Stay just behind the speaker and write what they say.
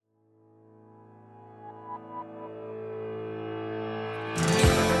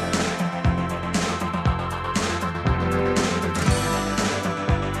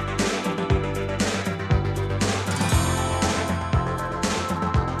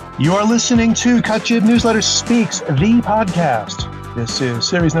You are listening to CutJibNewsletter Speaks, the podcast. This is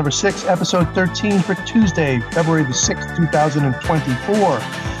series number 6, episode 13 for Tuesday, February the 6th, 2024.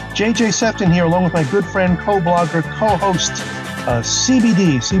 JJ Sefton here, along with my good friend, co-blogger, co-host,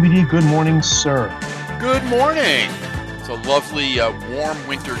 CBD. CBD, good morning, sir. Good morning. It's a lovely, warm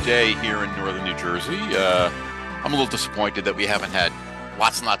winter day here in northern New Jersey. I'm a little disappointed that we haven't had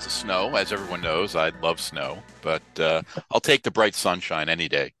lots and lots of snow. As everyone knows, I love snow, but I'll take the bright sunshine any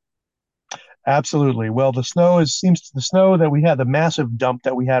day. Absolutely. Well, the snow the snow that we had, the massive dump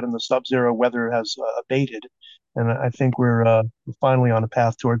that we had in the sub-zero weather has abated, and I think we're finally on a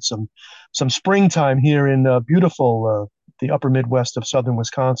path towards some springtime here in beautiful the upper Midwest of southern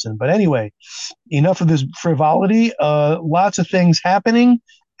Wisconsin. But anyway, enough of this frivolity. Lots of things happening,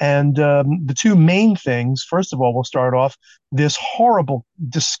 and the two main things. First of all, we'll start off this horrible,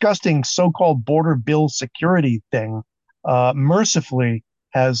 disgusting so-called border bill security thing. Mercifully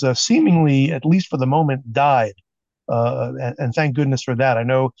has seemingly, at least for the moment, died. And thank goodness for that. I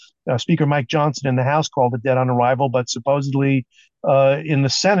know Speaker Mike Johnson in the House called it dead on arrival, but supposedly in the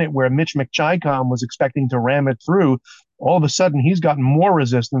Senate, where Mitch McChicom was expecting to ram it through, all of a sudden he's gotten more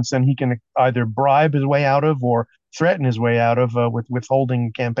resistance than he can either bribe his way out of or threaten his way out of with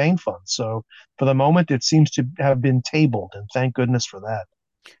withholding campaign funds. So for the moment, it seems to have been tabled, and thank goodness for that.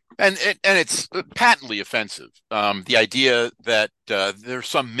 And it's patently offensive. The idea that there's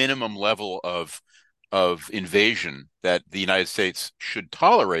some minimum level of invasion that the United States should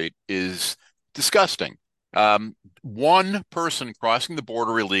tolerate is disgusting. One person crossing the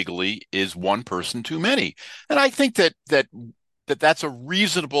border illegally is one person too many, and I think that's a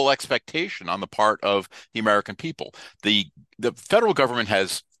reasonable expectation on the part of the American people. The federal government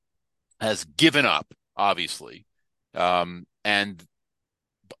has given up, obviously, and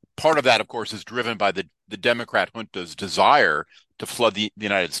part of that, of course, is driven by the Democrat junta's desire to flood the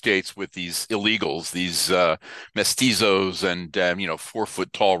United States with these illegals, these mestizos and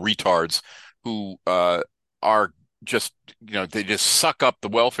 4-foot-tall retards who are just they just suck up the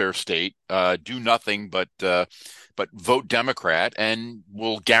welfare state, do nothing but vote Democrat, and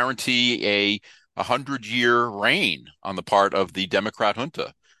will guarantee a 100-year reign on the part of the Democrat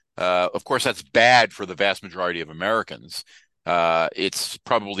junta. Of course, that's bad for the vast majority of Americans. It's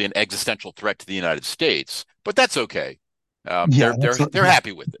probably an existential threat to the United States, but that's okay. They're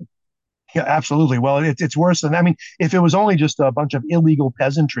happy with it. Yeah, absolutely. Well, it's worse than, I mean, if it was only just a bunch of illegal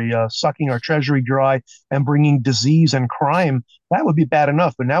peasantry sucking our treasury dry and bringing disease and crime, that would be bad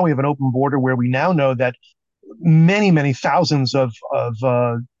enough. But now we have an open border where we now know that many, many thousands of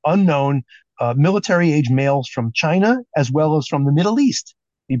unknown military-age males from China, as well as from the Middle East,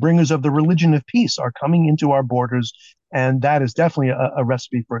 the bringers of the religion of peace, are coming into our borders. And that is definitely a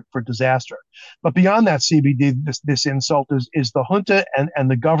recipe for disaster. But beyond that, CBD, this insult is the junta and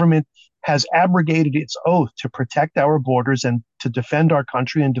the government has abrogated its oath to protect our borders and to defend our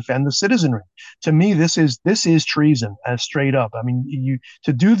country and defend the citizenry. To me, this is treason, straight up. I mean,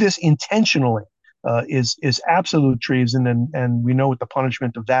 to do this intentionally is absolute treason, and we know what the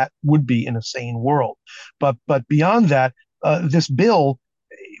punishment of that would be in a sane world. But beyond that, this bill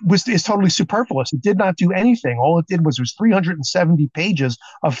is totally superfluous. It did not do anything. All it did was 370 pages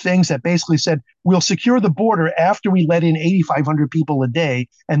of things that basically said, we'll secure the border after we let in 8,500 people a day,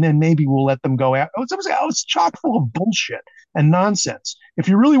 and then maybe we'll let them go out. It's chock full of bullshit and nonsense. If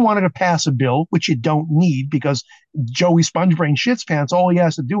you really wanted to pass a bill, which you don't need because Joey Spongebrain shits pants, all he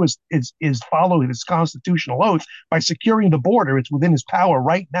has to do is follow his constitutional oath by securing the border. It's within his power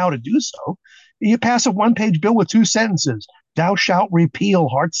right now to do so. You pass a one-page bill with 2 sentences. Thou shalt repeal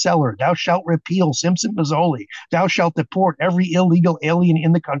Hart-Celler. Thou shalt repeal Simpson-Mazzoli. Thou shalt deport every illegal alien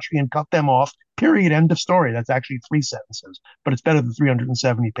in the country and cut them off. Period. End of story. That's actually 3 sentences, but it's better than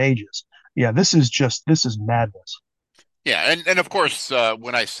 370 pages. Yeah, this is madness. Yeah, and of course,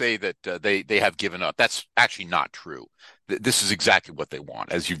 when I say that they have given up, that's actually not true. This is exactly what they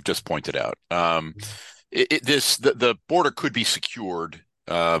want, as you've just pointed out. The border could be secured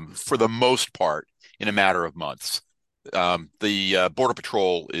for the most part in a matter of months. The Border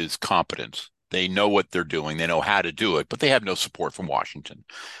Patrol is competent. They know what they're doing. They know how to do it, but they have no support from Washington.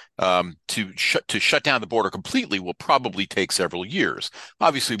 To shut down the border completely will probably take several years.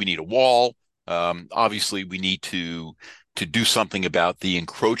 Obviously, we need a wall. Obviously, we need to do something about the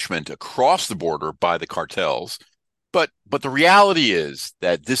encroachment across the border by the cartels. But the reality is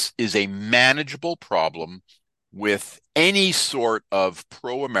that this is a manageable problem with any sort of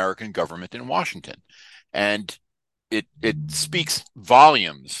pro-American government in Washington. And it speaks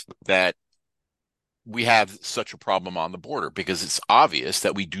volumes that we have such a problem on the border, because it's obvious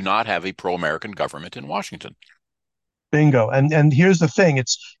that we do not have a pro-American government in Washington. Bingo. And here's the thing: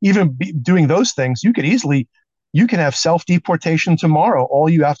 it's doing those things. You can have self deportation tomorrow. All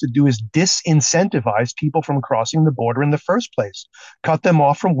you have to do is disincentivize people from crossing the border in the first place. Cut them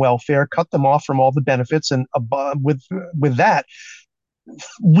off from welfare. Cut them off from all the benefits, and with that,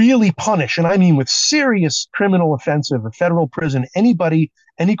 really punish, and I mean with serious criminal offensive, a federal prison, anybody,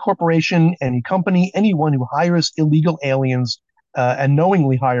 any corporation, any company, anyone who hires illegal aliens and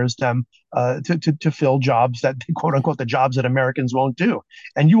knowingly hires them to fill jobs that, quote unquote, the jobs that Americans won't do.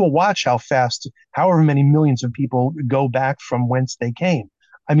 And you will watch how fast, however many millions of people go back from whence they came.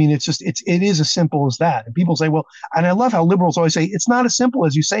 I mean, it is as simple as that. And people say, well, and I love how liberals always say it's not as simple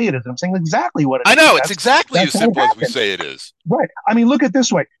as you say it is. And I'm saying exactly what it I is. know it's exactly That's as how it simple as we happens. say it is. Right. I mean, look at it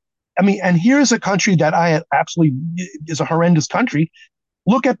this way. I mean, and here's a country that I absolutely is a horrendous country.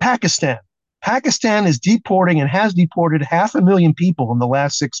 Look at Pakistan. Pakistan is deporting and has deported 500,000 people in the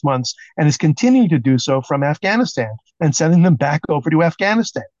last 6 months and is continuing to do so from Afghanistan and sending them back over to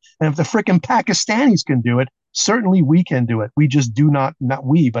Afghanistan. And if the frickin' Pakistanis can do it, certainly we can do it. We just do not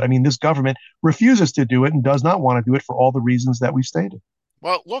we, but I mean, this government refuses to do it and does not want to do it for all the reasons that we stated.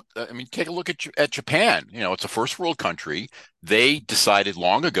 Well, look, I mean, take a look at Japan. You know, it's a first world country. They decided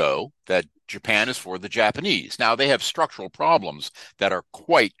long ago that Japan is for the Japanese. Now, they have structural problems that are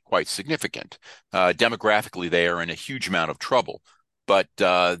quite significant. Demographically, they are in a huge amount of trouble, but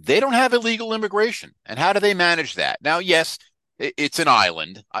they don't have illegal immigration. And how do they manage that? Now, yes, it's an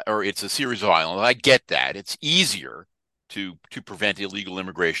island or it's a series of islands. I get that. It's easier to prevent illegal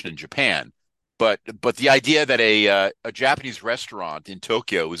immigration in Japan. But the idea that a Japanese restaurant in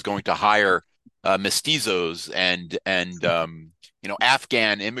Tokyo is going to hire mestizos and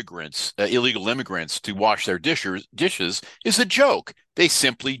Afghan immigrants, illegal immigrants, to wash their dishes is a joke. They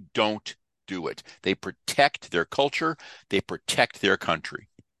simply don't do it. They protect their culture. They protect their country.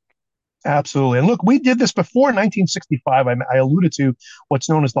 Absolutely. And look, we did this before 1965. I alluded to what's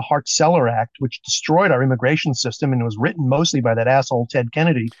known as the Hart-Celler Act, which destroyed our immigration system, and it was written mostly by that asshole Ted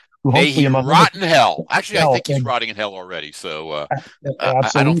Kennedy, who May hopefully, he among other rot in hell. Actually, I hell, think he's rotting in hell already. So I don't think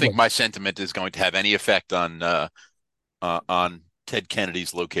absolutely. my sentiment is going to have any effect on Ted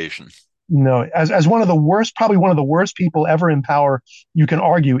Kennedy's location. No, as one of the worst, probably one of the worst people ever in power, you can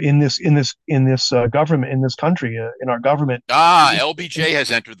argue in this government, in this country, in our government. Ah, LBJ has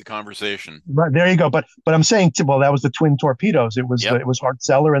entered the conversation. Right, there you go. But I'm saying, well, that was the twin torpedoes. Yep. It was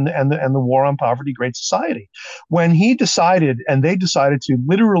Hart-Celler and the war on poverty, Great Society. When he decided, and they decided to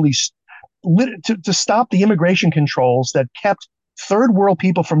literally to stop the immigration controls that kept third world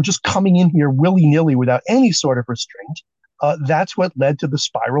people from just coming in here willy nilly without any sort of restraint. That's what led to the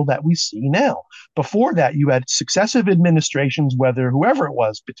spiral that we see now. Before that, you had successive administrations, whether whoever it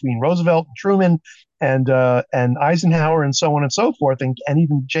was, between Roosevelt and Truman and Eisenhower and so on and so forth, and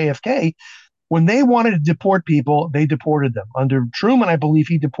even JFK, when they wanted to deport people, they deported them. Under Truman, I believe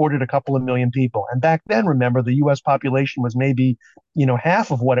he deported a couple of million people. And back then, remember, the U.S. population was maybe,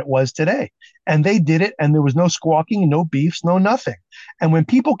 half of what it was today. And they did it, and there was no squawking, no beefs, no nothing. And when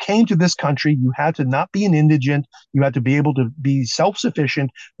people came to this country, you had to not be an indigent. You had to be able to be self-sufficient.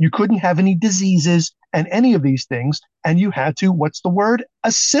 You couldn't have any diseases and any of these things. And you had to, what's the word?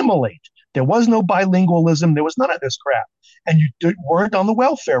 Assimilate. There was no bilingualism. There was none of this crap, and you weren't on the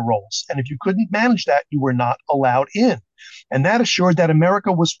welfare rolls. And if you couldn't manage that, you were not allowed in. And that assured that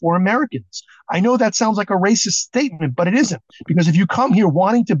America was for Americans. I know that sounds like a racist statement, but it isn't. Because if you come here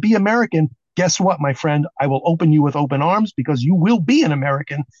wanting to be American, guess what, my friend? I will open you with open arms because you will be an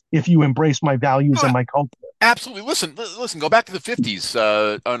American if you embrace my values and my culture. Absolutely. Listen. Go back to the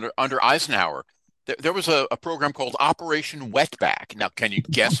 50s under Eisenhower. There was a program called Operation Wetback. Now, can you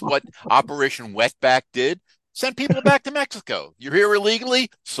guess what Operation Wetback did? Send people back to Mexico. You're here illegally?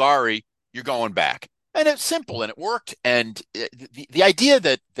 Sorry, you're going back. And it's simple, and it worked. And the idea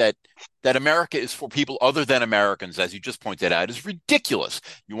that America is for people other than Americans, as you just pointed out, is ridiculous.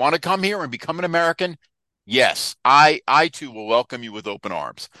 You want to come here and become an American? Yes, I too will welcome you with open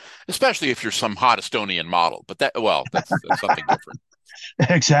arms, especially if you're some hot Estonian model. But that's something different.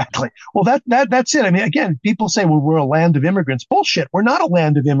 Exactly. Well, that's it. I mean, again, people say, well, we're a land of immigrants. Bullshit. We're not a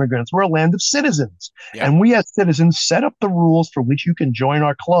land of immigrants. We're a land of citizens. Yeah. And we as citizens set up the rules for which you can join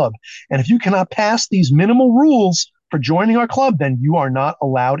our club. And if you cannot pass these minimal rules for joining our club, then you are not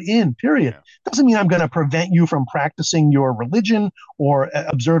allowed in, period. Yeah. Doesn't mean I'm going to prevent you from practicing your religion or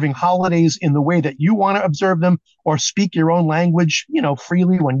observing holidays in the way that you want to observe them or speak your own language,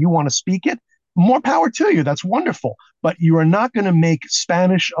 freely when you want to speak it. More power to you. That's wonderful. But you are not going to make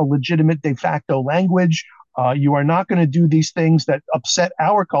Spanish a legitimate de facto language. You are not going to do these things that upset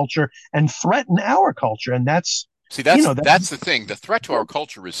our culture and threaten our culture. And that's See, You know, that's the thing. The threat to our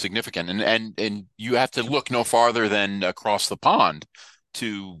culture is significant, and you have to look no farther than across the pond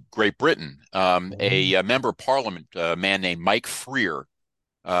to Great Britain. A member of Parliament, a man named Mike Freer,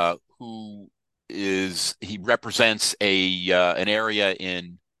 who he represents a an area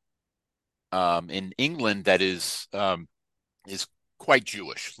in England that is quite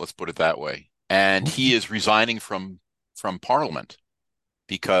Jewish, let's put it that way. And he is resigning from Parliament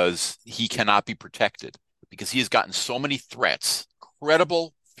because he cannot be protected, because he has gotten so many threats,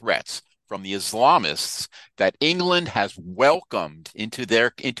 credible threats from the Islamists that England has welcomed into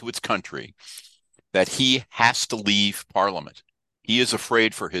its country, that he has to leave Parliament. He is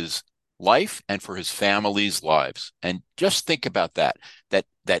afraid for his life and for his family's lives. And just think about that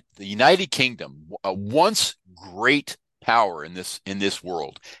the United Kingdom, a once great power in this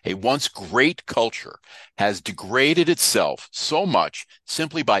world, a once great culture, has degraded itself so much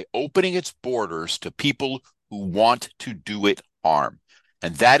simply by opening its borders to people who want to do it harm.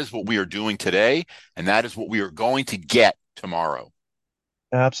 And that is what we are doing today, and that is what we are going to get tomorrow.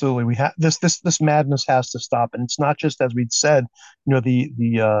 Absolutely. We have this madness has to stop, and it's not just as we'd said,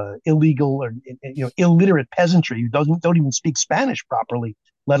 the illegal or illiterate peasantry who don't even speak Spanish properly,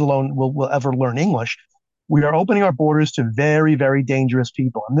 let alone will ever learn English. We are opening our borders to very, very dangerous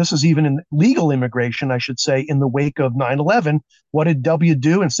people. And this is even in legal immigration, I should say, in the wake of 9/11. What did W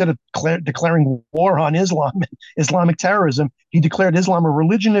do? Instead of declaring war on Islam and Islamic terrorism, he declared Islam a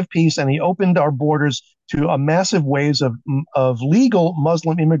religion of peace, and he opened our borders to a massive waves of legal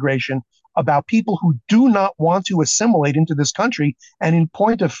Muslim immigration about people who do not want to assimilate into this country, and in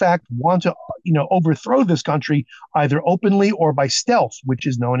point of fact want to overthrow this country either openly or by stealth, which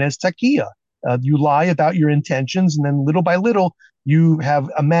is known as taqiyya. You lie about your intentions, and then little by little, you have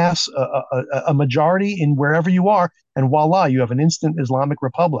amassed a majority in wherever you are, and voila, you have an instant Islamic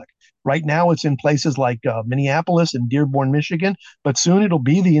republic. Right now, it's in places like Minneapolis and Dearborn, Michigan, but soon it'll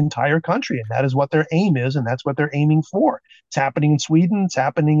be the entire country, and that is what their aim is, and that's what they're aiming for. It's happening in Sweden, it's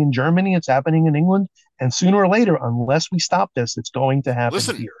happening in Germany, it's happening in England, and sooner or later, unless we stop this, it's going to happen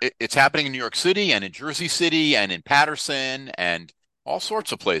Listen, here. it's happening in New York City and in Jersey City and in Patterson and all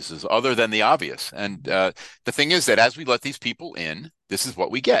sorts of places other than the obvious. And the thing is that as we let these people in, this is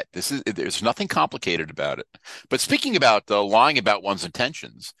what we get. There's nothing complicated about it. But speaking about lying about one's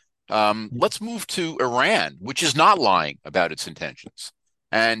intentions, let's move to Iran, which is not lying about its intentions.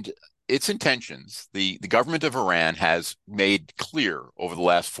 And its intentions, the government of Iran has made clear over the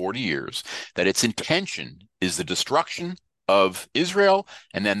last 40 years that its intention is the destruction of Israel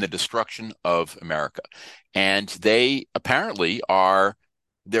and then the destruction of America. And they apparently are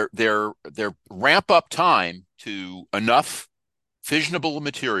their ramp up time to enough fissionable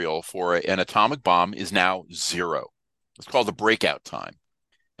material for an atomic bomb is now zero. It's called the breakout time.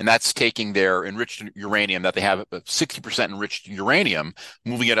 And that's taking their enriched uranium that they have 60% enriched uranium,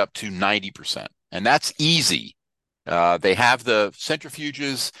 moving it up to 90%. And that's easy. They have the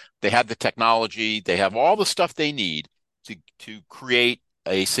centrifuges, they have the technology, they have all the stuff they need to create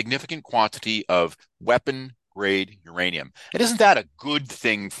a significant quantity of weapon grade uranium. And isn't that a good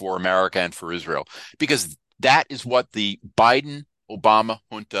thing for America and for Israel? Because that is what the Biden Obama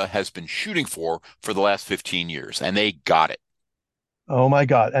junta has been shooting for the last 15 years, and they got it. Oh my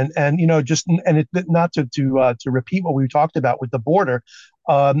God! And just and it not to repeat what we talked about with the border.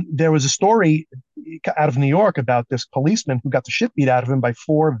 There was a story out of New York about this policeman who got the shit beat out of him by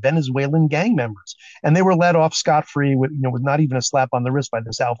four Venezuelan gang members, and they were let off scot free with not even a slap on the wrist by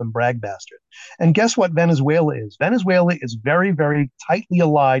this Alvin Bragg bastard. And guess what Venezuela is? Venezuela is very, very tightly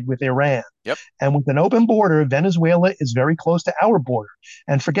allied with Iran. Yep. And with an open border, Venezuela is very close to our border.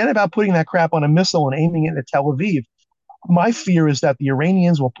 And forget about putting that crap on a missile and aiming it at Tel Aviv. My fear is that the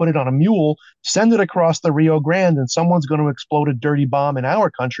Iranians will put it on a mule, send it across the Rio Grande, and someone's going to explode a dirty bomb in our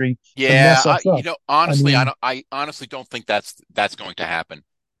country to Yeah, mess us up. I honestly, mean, I honestly don't think that's going to happen.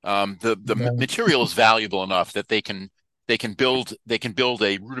 The yeah. material is valuable enough that they can build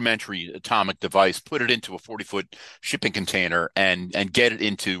a rudimentary atomic device, put it into a 40-foot shipping container, and get it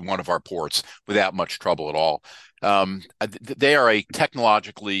into one of our ports without much trouble at all. They are a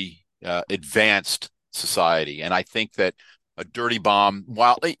technologically advanced society, and I think that a dirty bomb,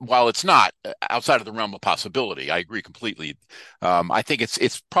 while it's not outside of the realm of possibility, I agree completely. I think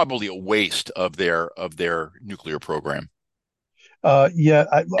it's probably a waste of their nuclear program. Yeah.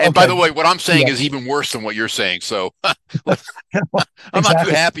 And by Okay. the way, what I'm saying Yeah. is even worse than what you're saying. So I'm not too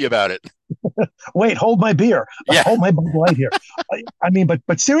Exactly. happy about it. Wait, hold my beer. Yeah. Hold my Bud Light here. I mean,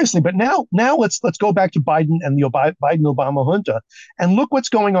 but seriously, but now let's go back to Biden and the Biden Obama junta, and look what's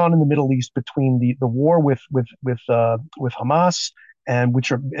going on in the Middle East between the war with Hamas and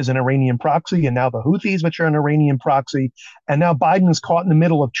is an Iranian proxy, and now the Houthis, which are an Iranian proxy. And now Biden is caught in the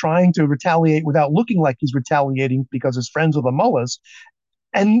middle of trying to retaliate without looking like he's retaliating because his friends are the mullahs.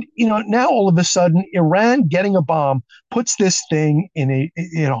 And now all of a sudden, Iran getting a bomb puts this thing in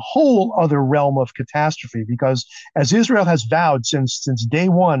a whole other realm of catastrophe. Because as Israel has vowed since day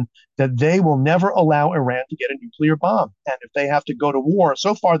one that they will never allow Iran to get a nuclear bomb, and if they have to go to war,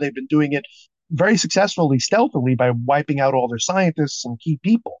 so far they've been doing it very successfully, stealthily, by wiping out all their scientists and key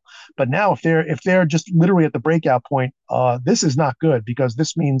people. But now, if they're just literally at the breakout point, this is not good, because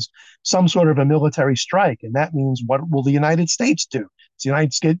this means some sort of a military strike, and that means, what will the United States do? Is the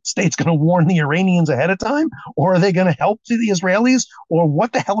United States going to warn the Iranians ahead of time, or are they going to help the Israelis, or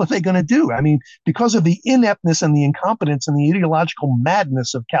what the hell are they going to do? I mean, because of the ineptness and the incompetence and the ideological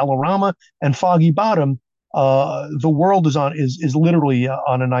madness of Kalorama and Foggy Bottom, the world is literally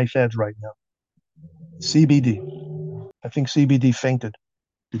on a knife edge right now. CBD. I think CBD fainted.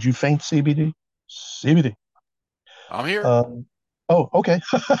 Did you faint, CBD? CBD. I'm here. Oh, okay.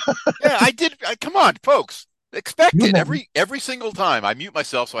 Yeah, I did. Come on, folks. Expect You it and that. every single time. I mute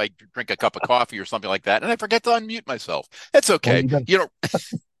myself so I drink a cup of coffee or something like that, and I forget to unmute myself. That's Well, okay. you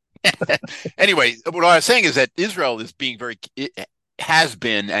got. Anyway, what I was saying is that Israel is being it has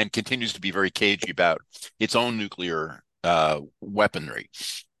been and continues to be very cagey about its own nuclear weaponry.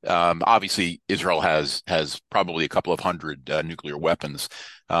 Obviously, Israel has probably a couple of hundred nuclear weapons,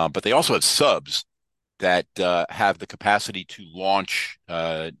 but they also have subs that have the capacity to launch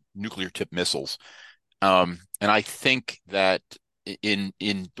nuclear tipped missiles. And I think that in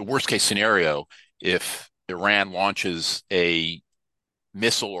the worst case scenario, if Iran launches a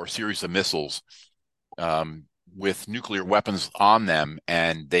missile or series of missiles with nuclear weapons on them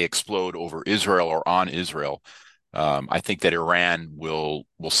and they explode over Israel or on Israel, I think that Iran will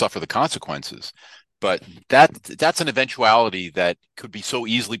suffer the consequences. But that's an eventuality that could be so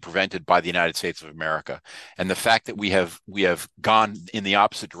easily prevented by the United States of America. And the fact that we have gone in the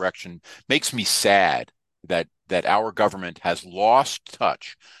opposite direction makes me sad that our government has lost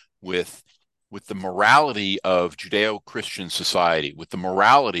touch with the morality of Judeo-Christian society, with the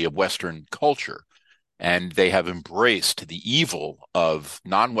morality of Western culture. And they have embraced the evil of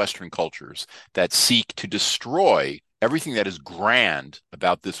non-Western cultures that seek to destroy everything that is grand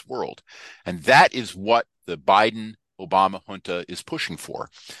about this world. And that is what the Biden-Obama junta is pushing for: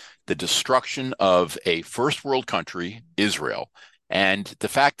 the destruction of a first world country, Israel, and the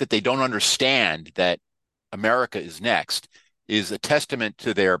fact that they don't understand that America is next is a testament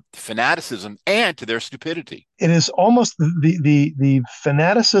to their fanaticism and to their stupidity. It is almost the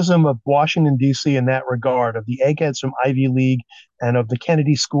fanaticism of Washington D.C. in that regard, of the eggheads from Ivy League and of the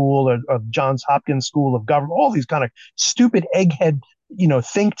Kennedy School, or of Johns Hopkins School of Government, all these kind of stupid egghead,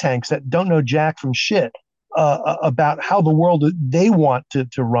 think tanks that don't know jack from shit about how the world they want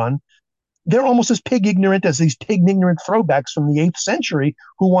to run. They're almost as pig ignorant as these pig ignorant throwbacks from the 8th century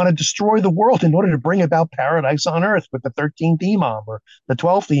who want to destroy the world in order to bring about paradise on earth with the 13th imam or the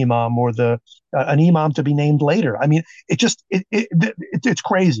 12th imam or the an imam to be named later. I mean, it's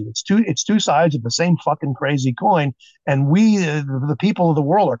crazy. It's two sides of the same fucking crazy coin, and we the people of the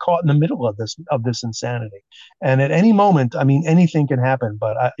world are caught in the middle of this insanity. And at any moment, I mean, anything can happen.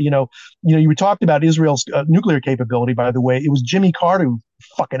 But you talked about Israel's nuclear capability. By the way, it was Jimmy Carter,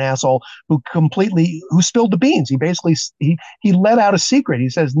 fucking asshole, who spilled the beans. He basically he let out a secret. He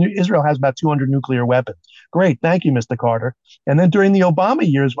says Israel has about 200 nuclear weapons. Great, thank you, Mr. Carter. And then during the Obama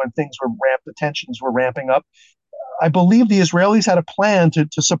years, when things were the tensions were ramping up, I believe the Israelis had a plan to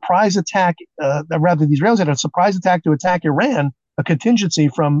surprise attack. Rather, the Israelis had a surprise attack to attack Iran, a contingency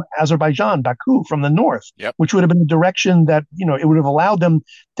from Azerbaijan, Baku, from the north, Yep. which would have been the direction that it would have allowed them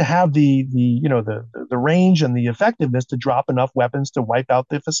to have the range and the effectiveness to drop enough weapons to wipe out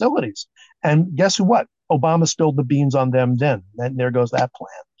the facilities. And guess what? Obama spilled the beans on them then. And there goes that plan.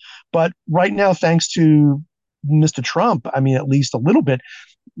 But right now, thanks to Mr. Trump, I mean, at least a little bit,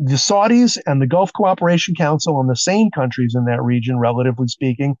 the Saudis and the Gulf Cooperation Council and the sane countries in that region, relatively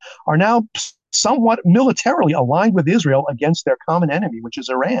speaking, are now somewhat militarily aligned with Israel against their common enemy, which is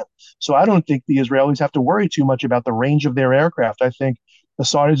Iran. So I don't think the Israelis have to worry too much about the range of their aircraft. I think the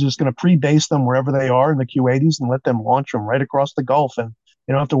Saudis are just going to pre-base them wherever they are in the Kuwaitis and let them launch them right across the Gulf. And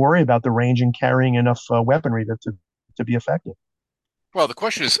they don't have to worry about the range and carrying enough weaponry to be effective. Well, the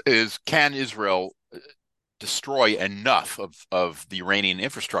question is can Israel destroy enough of the Iranian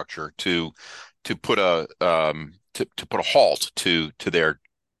infrastructure to put to put a halt to their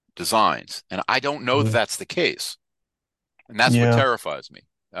designs? And I don't know that Yeah. that's the case, and that's what Yeah. terrifies me.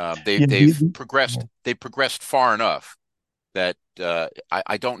 Yeah. They've progressed far enough that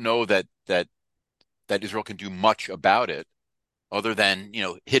I don't know that Israel can do much about it. other than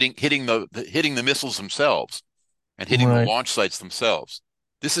hitting the missiles themselves and hitting the Right. launch sites themselves.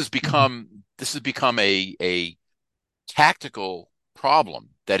 This has become a tactical problem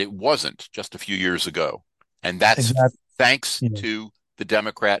that it wasn't just a few years ago, and that's Exactly. thanks Yeah. to the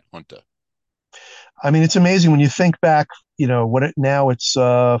Democrat junta. I mean, it's amazing when you think back, now it's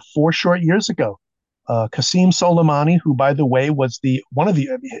 4 short years ago. Qasem Soleimani, who, by the way, was the one of the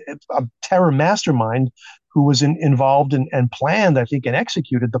a terror mastermind who was involved in, and planned, I think, and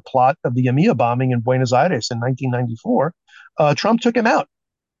executed the plot of the EMEA bombing in Buenos Aires in 1994. Trump took him out.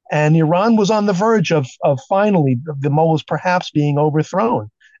 And Iran was on the verge of finally the mullahs perhaps being overthrown.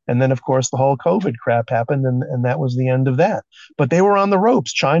 And then, of course, the whole COVID crap happened, and that was the end of that. But they were on the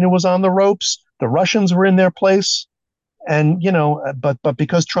ropes. China was on the ropes. The Russians were in their place. And but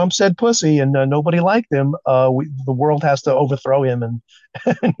because Trump said pussy and nobody liked him, the world has to overthrow him, and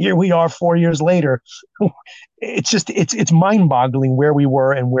here we are 4 years later. It's mind boggling where we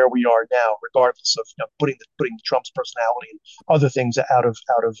were and where we are now, regardless of putting Trump's personality and other things out of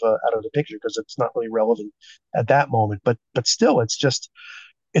the picture because it's not really relevant at that moment. But still,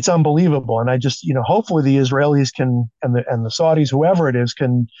 it's unbelievable. And I just, hopefully the Israelis can and the Saudis, whoever it is,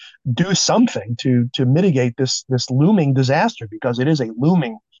 can do something to mitigate this looming disaster because it is a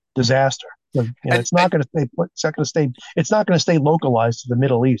looming disaster. And It's not going to stay. It's not going to stay. It's not going to stay localized to the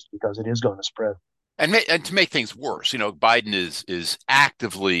Middle East because it is going to spread. and to make things worse, Biden is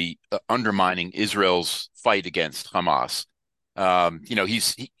actively undermining Israel's fight against Hamas.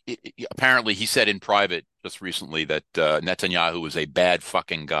 Apparently he said in private just recently that Netanyahu was a bad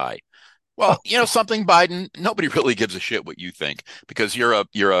fucking guy. Well, Oh, something, Biden, nobody really gives a shit what you think because you're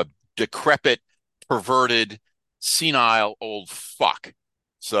a decrepit, perverted, senile old fuck.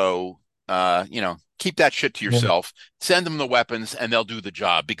 So, keep that shit to yeah. yourself. Send them the weapons and they'll do the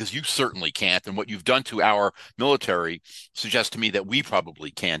job because you certainly can't. And what you've done to our military suggests to me that we probably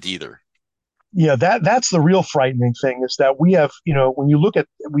can't either. Yeah, that's the real frightening thing is that we have, when you look at,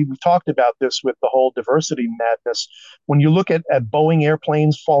 we've talked about this with the whole diversity madness. When you look at Boeing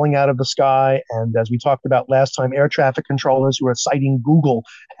airplanes falling out of the sky, and as we talked about last time, air traffic controllers who are citing Google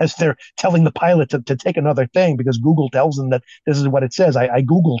as they're telling the pilot to take another thing because Google tells them that this is what it says. I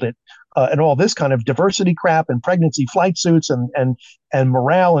Googled it. And all this kind of diversity crap and pregnancy flight suits and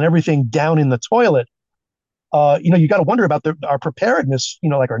morale and everything down in the toilet. You got to wonder about our preparedness,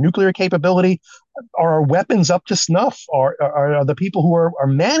 like our nuclear capability. Are our weapons up to snuff? Are the people who are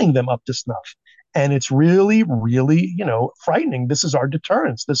manning them up to snuff? And it's really, really, frightening. This is our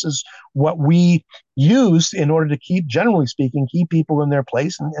deterrence. This is what we use in order to keep, generally speaking, keep people in their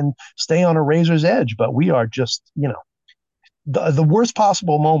place and stay on a razor's edge. But we are just, the worst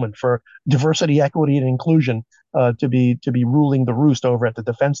possible moment for diversity, equity, and inclusion to be ruling the roost over at the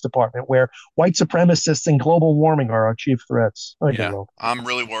Defense Department, where white supremacists and global warming are our chief threats. Okay, Yeah, well, I'm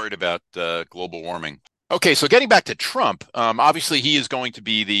really worried about global warming. Okay, so getting back to Trump, obviously he is going to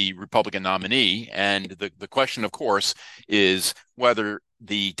be the Republican nominee, and the question, of course, is whether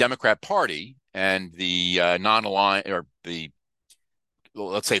the Democrat Party and the non-aligned or the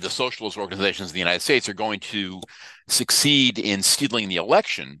let's say the socialist organizations in the United States are going to succeed in stealing the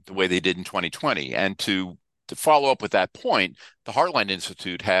election the way they did in 2020. And to follow up with that point, the Heartland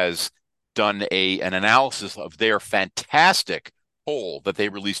Institute has done an analysis of their fantastic poll that they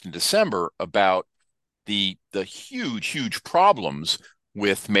released in December about the huge problems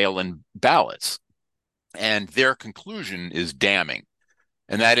with mail-in ballots, and their conclusion is damning,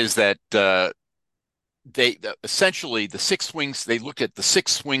 and that is that they essentially the six swings. They looked at the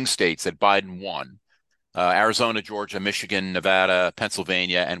six swing states that Biden won: Arizona, Georgia, Michigan, Nevada,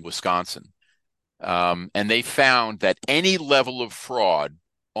 Pennsylvania, and Wisconsin. And they found that any level of fraud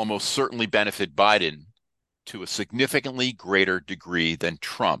almost certainly benefited Biden to a significantly greater degree than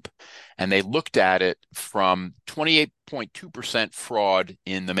Trump. And they looked at it from 28.2% fraud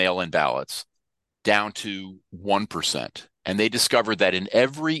in the mail in ballots down to 1%. And they discovered that in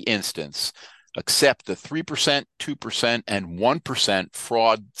every instance, except the 3%, 2%, and 1%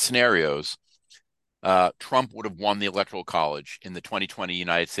 fraud scenarios, Trump would have won the Electoral College in the 2020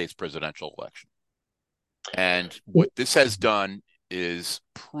 United States presidential election. And what this has done is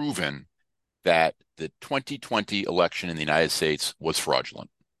proven that the 2020 election in the United States was fraudulent.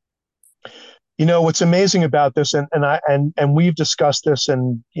 What's amazing about this, and we've discussed this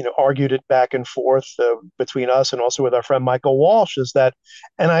and argued it back and forth between us and also with our friend Michael Walsh, is that,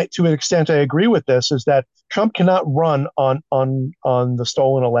 and I to an extent I agree with this, is that Trump cannot run on the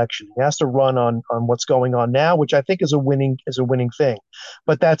stolen election. He has to run on what's going on now, which I think is a winning thing.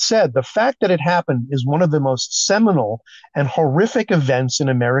 But that said, the fact that it happened is one of the most seminal and horrific events in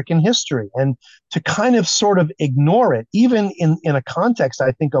American history. And to kind of sort of ignore it, even in a context,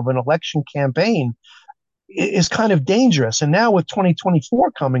 I think, of an election campaign, is kind of dangerous. And now with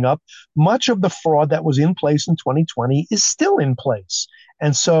 2024 coming up, much of the fraud that was in place in 2020 is still in place.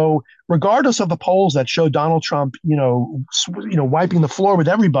 And so, regardless of the polls that show Donald Trump, wiping the floor with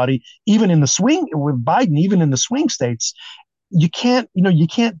everybody, even in the swing with Biden, even in the swing states, you can't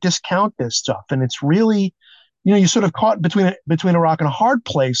discount this stuff. And it's really, you're sort of caught between a rock and a hard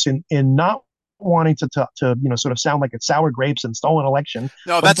place in not wanting to sort of sound like it's sour grapes and stolen election,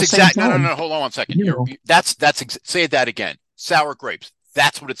 No, but at that's the same exact. No, no, time, no. Hold on one second. you know, Say that again. Sour grapes.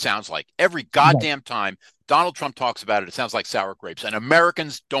 That's what it sounds like. Every right, goddamn time Donald Trump talks about it, it sounds like sour grapes. And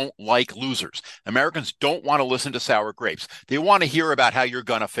Americans don't like losers. Americans don't want to listen to sour grapes. They want to hear about how you're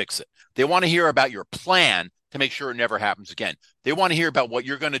going to fix it. They want to hear about your plan to make sure it never happens again. They want to hear about what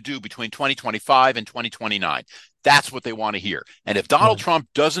you're going to do between 2025 and 2029. That's what they want to hear. And if Donald right. Trump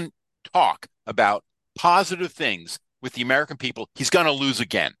doesn't talk about positive things with the American people, he's going to lose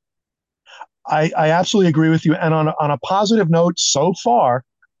again. I absolutely agree with you. And on a positive note, so far,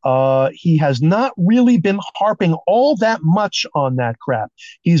 he has not really been harping all that much on that crap.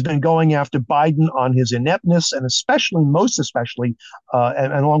 He's been going after Biden on his ineptness, and most especially,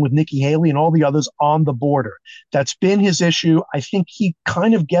 and along with Nikki Haley and all the others on the border. That's been his issue. I think he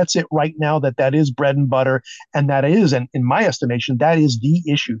kind of gets it right now that is bread and butter, and that is, and in my estimation, that is the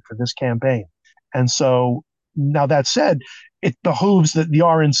issue for this campaign. And so, now that said, it behooves the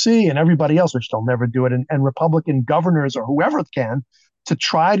RNC and everybody else, which they'll never do it, and Republican governors or whoever can, to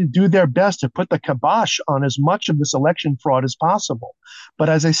try to do their best to put the kibosh on as much of this election fraud as possible. But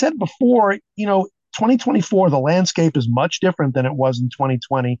as I said before, 2024, the landscape is much different than it was in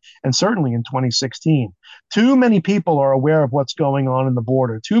 2020 and certainly in 2016. Too many people are aware of what's going on in the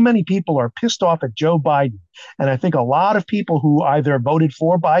border. Too many people are pissed off at Joe Biden. And I think a lot of people who either voted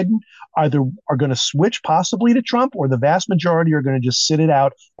for Biden either are going to switch possibly to Trump, or the vast majority are going to just sit it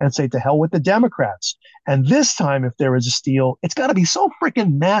out and say to hell with the Democrats. And this time, if there is a steal, it's got to be so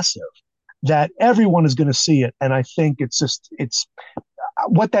freaking massive that everyone is going to see it. And I think it's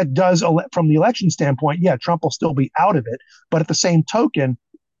what that does from the election standpoint. Yeah, Trump will still be out of it, but at the same token,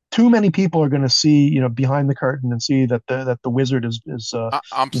 too many people are going to see, behind the curtain and see that the wizard is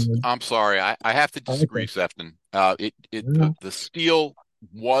I'm sorry. I have to disagree, okay. Sefton. Yeah. The steal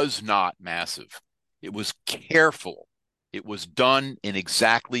was not massive. It was careful. It was done in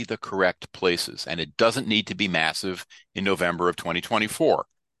exactly the correct places, and it doesn't need to be massive in November of 2024.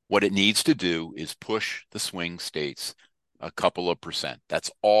 What it needs to do is push the swing states a couple of percent. That's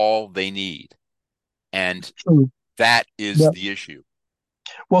all they need. And True. that is Yeah. the issue.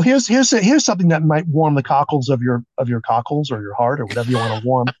 Well, here's something that might warm the cockles of your cockles or your heart or whatever you want to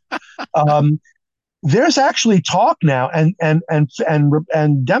warm. Um, there's actually talk now,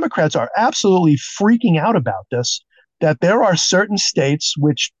 and Democrats are absolutely freaking out about this. That there are certain states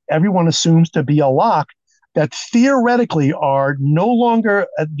which everyone assumes to be a lock that theoretically are no longer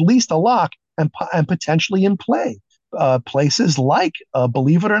at least a lock and potentially in play. Places like,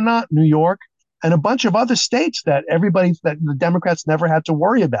 believe it or not, New York and a bunch of other states that the Democrats never had to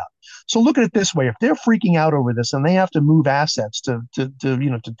worry about. So look at it this way: if they're freaking out over this and they have to move assets to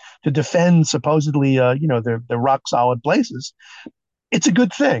defend supposedly their rock solid places, it's a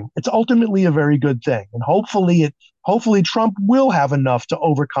good thing. It's ultimately a very good thing, and hopefully Trump will have enough to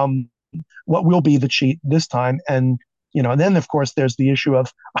overcome what will be the cheat this time. And then of course there's the issue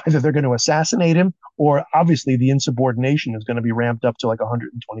of either they're going to assassinate him, or obviously the insubordination is going to be ramped up to like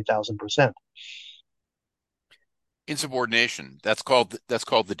 120,000%. Insubordination. That's called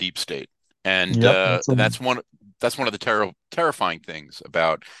the deep state, and Yep, that's a, that's one of the terrifying things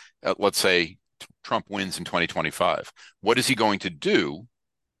about, let's say, Trump wins in 2025. What is he going to do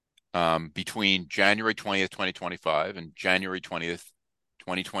between January 20th, 2025 and January 20th,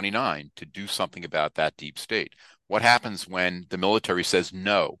 2029 to do something about that deep state? What happens when the military says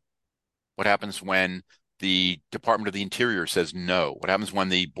no? What happens when the Department of the Interior says no? What happens when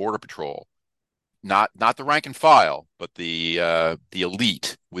the Border Patrol, not the rank and file, but the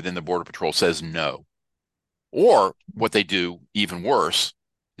elite within the Border Patrol says no? Or what they do, even worse,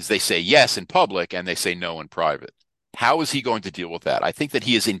 is they say yes in public and they say no in private. How is he going to deal with that? I think that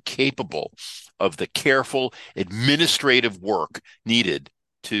he is incapable of the careful administrative work needed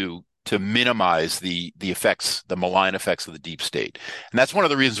to minimize the effects, the malign effects of the deep state. And that's one of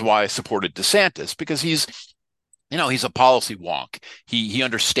the reasons why I supported DeSantis, because he's a policy wonk. He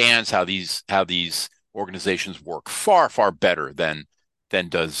understands how these organizations work far, far better than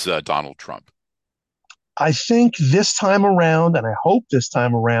does Donald Trump. I think this time around, and I hope this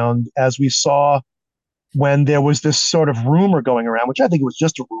time around, as we saw when there was this sort of rumor going around, which I think was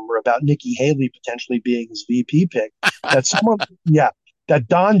just a rumor about Nikki Haley potentially being his VP pick, that someone, yeah, that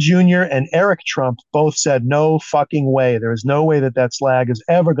Don Jr. and Eric Trump both said, no fucking way. There is no way that that slag is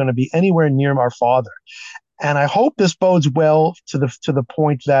ever going to be anywhere near our father. And I hope this bodes well to the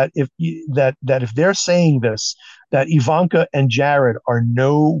point that if they're saying this, that Ivanka and Jared are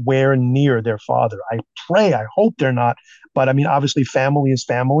nowhere near their father. I hope they're not. But I mean, obviously, family is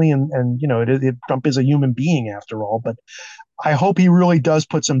family, and you know, Trump is a human being after all. But I hope he really does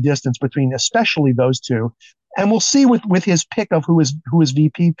put some distance between, especially those two. And we'll see with his pick of who his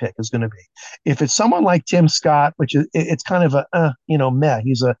VP pick is going to be. If it's someone like Tim Scott, which is it's kind of a meh.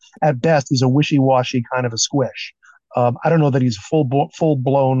 He's a at best he's a wishy washy kind of a squish. I don't know that he's a full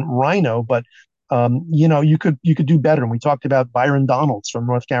blown rhino, but you could do better. And we talked about Byron Donalds from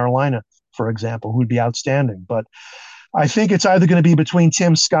North Carolina, for example, who'd be outstanding. But I think it's either going to be between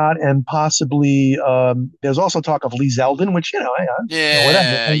Tim Scott and possibly. There's also talk of Lee Zeldin, which whatever,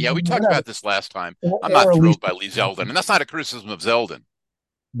 Yeah, yeah, we talked whatever, about this last time. I'm not or at thrilled least by Lee Zeldin, and that's not a criticism of Zeldin.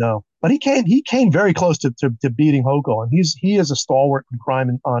 no. But he came very close to beating Hochul, and he is a stalwart in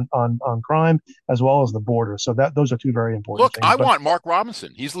crime on crime as well as the border. So that those are two very important Look, things. I But want Mark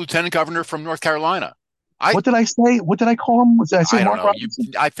Robinson. He's lieutenant governor from North Carolina. I what did I say? What did I call him? Did I say I don't Mark know. You, Robinson?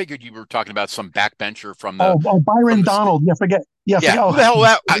 I figured you were talking about some backbencher from Byron the state. Donald. Yeah, forget. Yeah, Yeah, forget. who Oh, the hell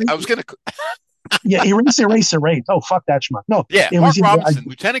that? I was gonna. yeah, erase. Oh, fuck that schmuck. No, Yeah, it was Mark Robinson,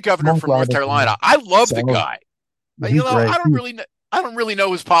 lieutenant governor Mark from North Robinson. Yeah. Carolina. I love the So guy. he's great. I don't really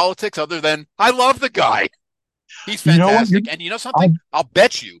know his politics other than I love the guy. He's You know what? fantastic. And you know something? I, I'll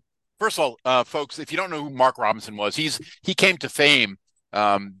bet you. First of all, folks, if you don't know who Mark Robinson was, he came to fame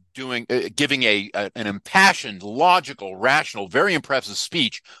doing giving an impassioned, logical, rational, very impressive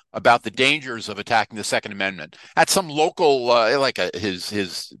speech about the dangers of attacking the Second Amendment at some local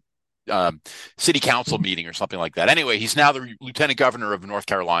his city council meeting or something like that. Anyway, he's now the lieutenant governor of North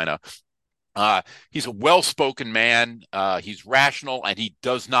Carolina. He's a well-spoken man. He's rational, and he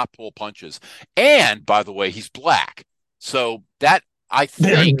does not pull punches. And by the way, he's black, so that I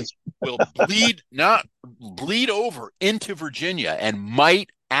there it think is. will bleed over into Virginia and might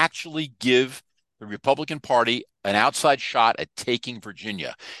actually give the Republican Party an outside shot at taking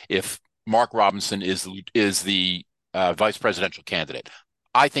Virginia if Mark Robinson is the vice presidential candidate.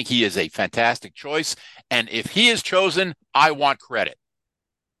 I think he is a fantastic choice, and if he is chosen, I want credit.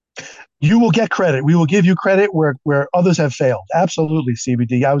 You will get credit. We will give you credit where others have failed. Absolutely,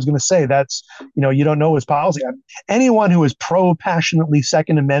 CBD. I was going to say that's you don't know his policy. I mean, anyone who is pro passionately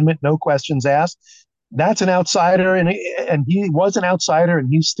Second Amendment, no questions asked. That's an outsider, and he was an outsider, and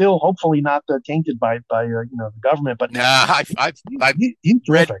he's still hopefully not tainted by the government. But Nah, I've he's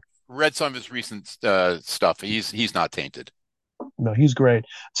read terrific. read some of his recent stuff. He's not tainted. No, he's great.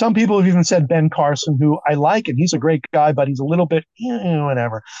 Some people have even said Ben Carson, who I like, and he's a great guy, but he's a little bit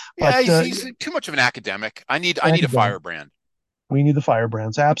whatever. But Yeah, he's too much of an academic. I need a academic. firebrand. We need the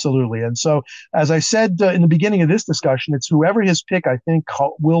firebrands, absolutely. And so, as I said in the beginning of this discussion, it's whoever his pick, I think,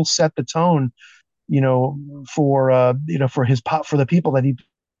 will set the tone, for the people that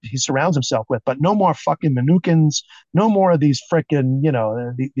he surrounds himself with. But no more fucking Manuchans, no more of these frickin',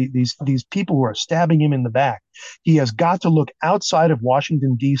 these people who are stabbing him in the back. He has got to look outside of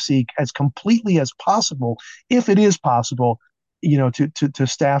Washington D.C. as completely as possible, if it is possible, to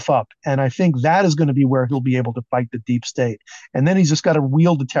staff up. And I think that is going to be where he'll be able to fight the deep state. And then he's just got to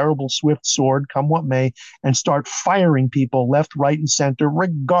wield the terrible swift sword, come what may, and start firing people left, right, and center,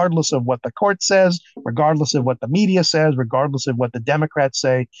 regardless of what the court says, regardless of what the media says, regardless of what the Democrats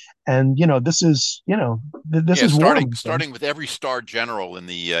say. And this Yeah, is war. starting with every star general in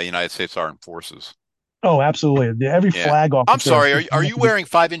the United States Armed Forces. Oh, absolutely. Every Yeah. flag I'm officer sorry. Are you wearing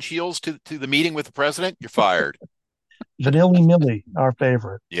 5-inch heels to the meeting with the president? You're fired. Vanilli Millie, our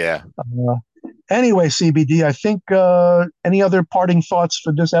favorite. Yeah. Uh, anyway, CBD, I think any other parting thoughts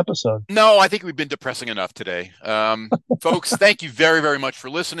for this episode? No, I think we've been depressing enough today. Folks, thank you very, very much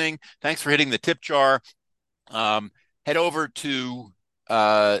for listening. Thanks for hitting the tip jar. Head over to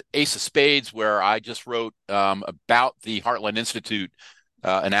Ace of Spades, where I just wrote about the Heartland Institute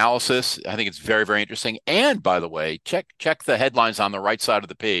analysis. I think it's very, very interesting. And by the way, check the headlines on the right side of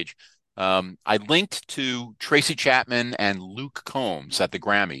the page. I linked to Tracy Chapman and Luke Combs at the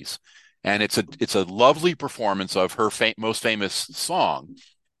Grammys, and it's a lovely performance of her most famous song.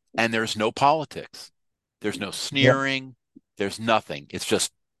 And there's no politics, there's no Yep. sneering, there's nothing. It's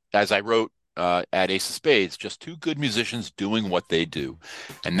just, as I wrote at Ace of Spades, just two good musicians doing what they do.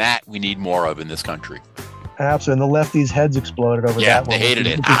 And that we need more of in this country. Absolutely. And the lefties' heads exploded over that one. They hated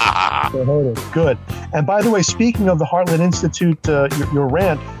it. They hated it. Good. And by the way, speaking of the Heartland Institute, your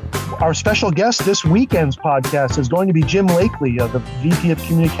rant, our special guest this weekend's podcast is going to be Jim Lakely, the VP of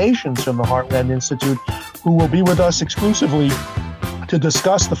Communications from the Heartland Institute, who will be with us exclusively to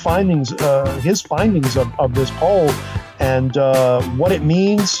discuss the findings, his findings of this poll and what it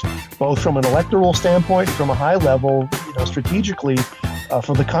means, both from an electoral standpoint, from a high level, strategically,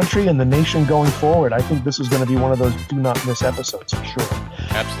 for the country and the nation going forward. I think this is going to be one of those do not miss episodes for sure.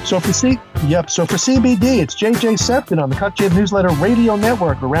 Absolutely. So for CBD, it's JJ Septon on the CutJib Newsletter Radio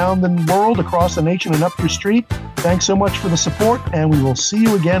Network around the world, across the nation, and up your street. Thanks so much for the support, and we will see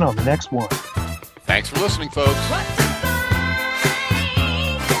you again on the next one. Thanks for listening, folks.